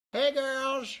Hey,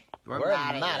 girls. We're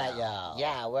mad at y'all.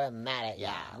 Yeah, we're mad at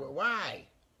y'all. Why?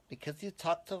 Because you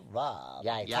talked to Rob.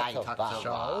 Yeah, he talked to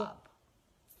Rob.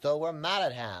 So we're mad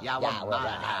at him. Yeah, we're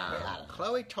mad at him.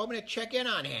 Chloe told me to check in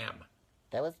on him.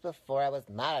 That was before I was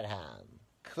mad at him.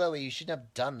 Chloe, you shouldn't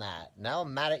have done that. Now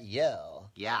I'm mad at you.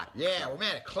 Yeah. Yeah, we're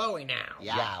mad at Chloe now.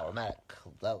 Yeah, we're mad at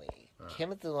Chloe.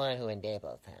 Kim is the one who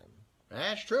enables him.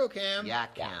 That's true, Kim. Yeah,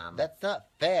 Kim. That's not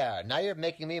fair. Now you're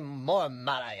making me more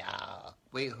mad at y'all.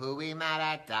 Wait, who we mad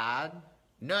at, Dad?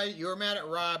 No, you were mad at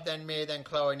Rob, then me, then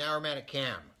Chloe. Now we're mad at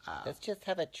Kim. Let's just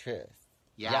have a truce.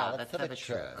 Yeah, let's have a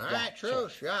truce. All right,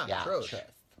 truce. Yeah, truce.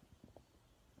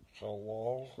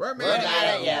 Hello? We're mad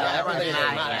at you. Everybody's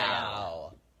mad mad at at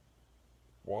y'all.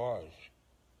 Why?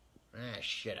 Ah,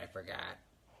 shit, I forgot.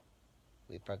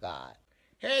 We forgot.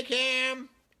 Hey, Kim.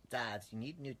 Dad, you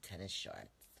need new tennis shorts.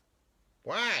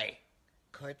 Why?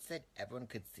 Court said everyone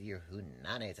could see your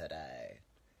hoonani today.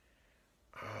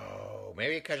 Oh,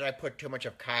 maybe because I put too much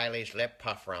of Kylie's lip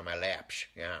puffer on my lips.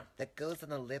 Yeah. That goes on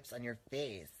the lips on your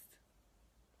face.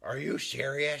 Are you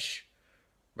serious?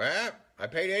 Well, I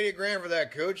paid 80 grand for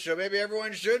that cooch, so maybe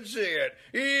everyone should see it.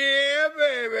 Yeah,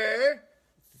 baby.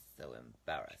 This is so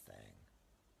embarrassing.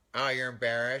 Oh, you're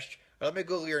embarrassed? Let me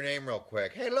Google your name real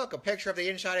quick. Hey, look, a picture of the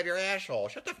inside of your asshole.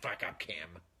 Shut the fuck up, Kim.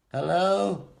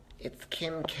 Hello? It's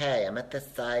Kim K. I'm at the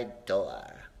side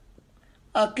door.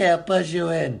 Okay, I'll push you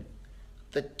in.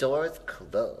 The door's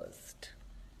closed.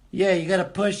 Yeah, you gotta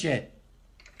push it.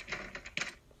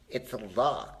 It's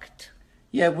locked.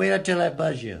 Yeah, wait until I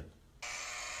buzz you.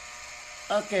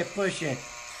 Okay, push it.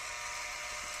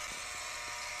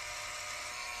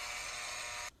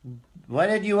 Why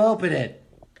did you open it?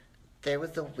 There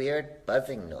was a weird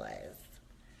buzzing noise.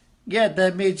 Yeah,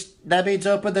 that means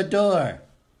open the door.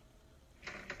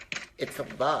 It's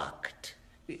locked.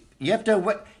 You have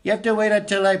to wait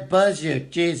until I buzz you.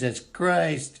 Jesus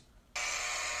Christ.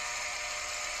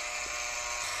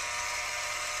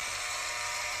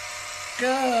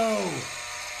 Go.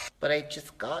 But I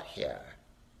just got here.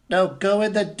 No, go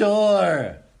in the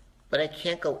door. But I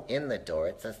can't go in the door.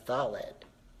 It's a solid.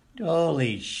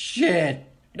 Holy shit.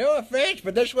 No offense,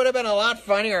 but this would have been a lot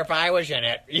funnier if I was in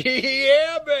it.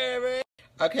 Yeah, baby.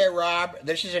 Okay, Rob,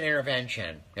 this is an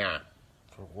intervention. Yeah.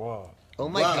 For what? Oh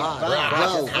my Whoa, God.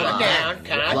 Rob, calm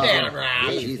down,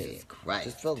 Rob. Jesus Christ.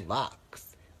 Just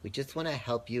relax. We just want to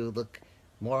help you look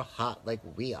more hot like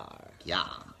we are. Yeah.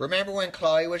 Remember when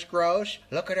Chloe was gross?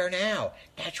 Look at her now.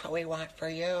 That's what we want for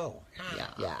you.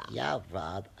 Yeah,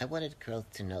 Rob. I wanted girls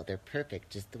to know they're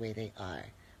perfect just the way they are.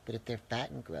 But if they're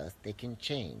fat and gross, they can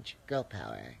change. Girl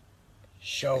power.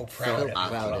 So proud So of you,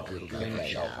 proud of Chloe. you,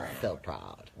 Chloe. So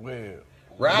proud. Well,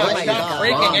 Rob, Oh my stop God,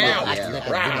 freaking Rob, out. acting like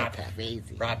a Rob, lunatic.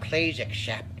 Crazy. Rob, please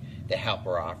accept the help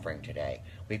we're offering today.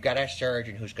 We've got a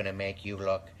surgeon who's going to make you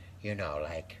look,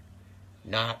 like,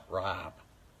 not Rob.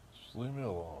 just leave me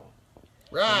alone.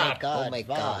 Rob, Oh my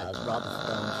God.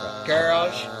 Rob's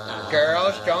done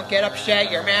girls, don't get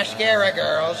upset. Your mascara,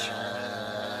 girls.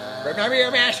 Remember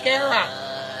your mascara.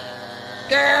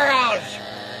 Girls!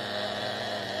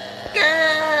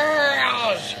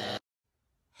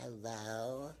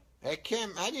 Hello? Hey,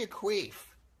 Kim, how do you queef?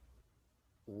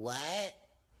 What?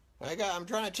 I'm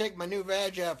trying to take my new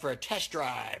veg out for a test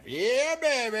drive. Yeah,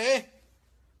 baby.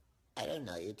 I don't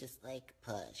know. You just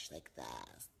push like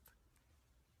that.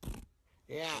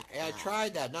 Yeah, I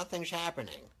tried that. Nothing's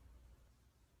happening.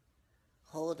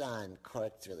 Hold on.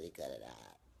 Court's really good at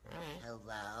that. All right.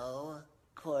 Hello?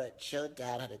 Court, show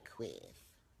Dad how to queef.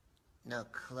 No,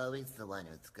 Chloe's the one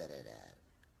who's good at it.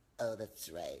 Oh, that's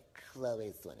right.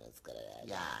 Chloe's the one who's good at it.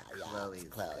 Yeah, Chloe's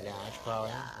it's Chloe. good. Yeah, it's Chloe.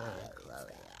 Yeah,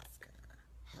 Chloe. Ask her.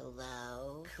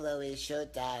 Hello? Chloe, show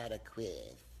Dad how to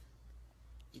queef.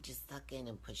 You just suck in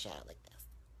and push out like this.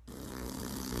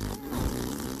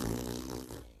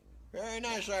 Very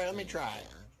nice. All right, let me try.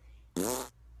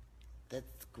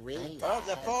 That's great. Oh,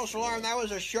 the false alarm. That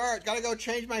was a short. Gotta go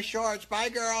change my shorts. Bye,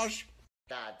 girls.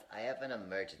 Dad, I have an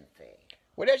emergency.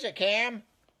 What is it, Cam?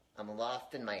 I'm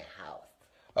lost in my house.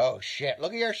 Oh, shit.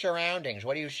 Look at your surroundings.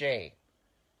 What do you see?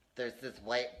 There's this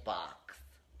white box.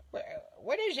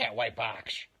 What is that white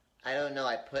box? I don't know.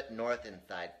 I put North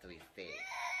inside so he's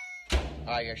safe.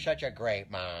 Oh, you're such a great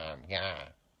mom. Yeah.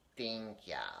 Thank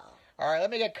ya. All right,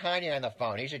 let me get Kanye on the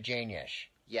phone. He's a genius.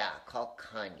 Yeah, call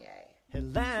Kanye.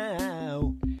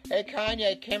 Hello. Hey,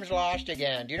 Kanye, Kim's lost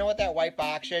again. Do you know what that white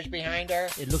box is behind her?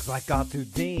 It looks like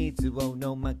R2D2. Oh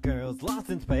no, my girl's lost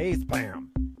in space. Bam.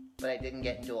 But I didn't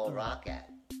get into a rocket.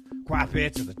 Quiet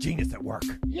bitch is a genius at work.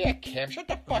 Yeah, Kim, shut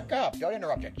the fuck up. Don't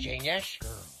interrupt a genius.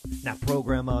 Now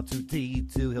program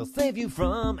R2D2. He'll save you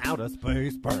from outer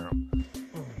space. Bam.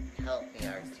 Help me,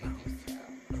 R2D2.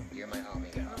 You're my only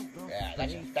girl.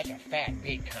 That's a fat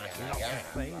beat,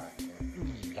 Constantly.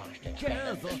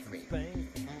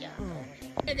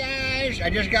 Hey guys,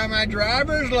 I just got my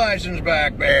driver's license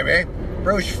back, baby.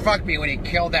 Bruce fucked me when he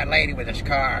killed that lady with his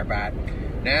car, but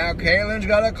now Kaylin's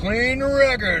got a clean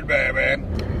record, baby.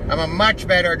 I'm a much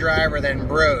better driver than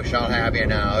Bruce, I'll have you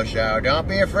know, so don't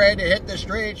be afraid to hit the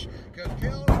streets, because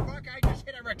fuck, I just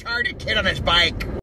hit a retarded kid on his bike.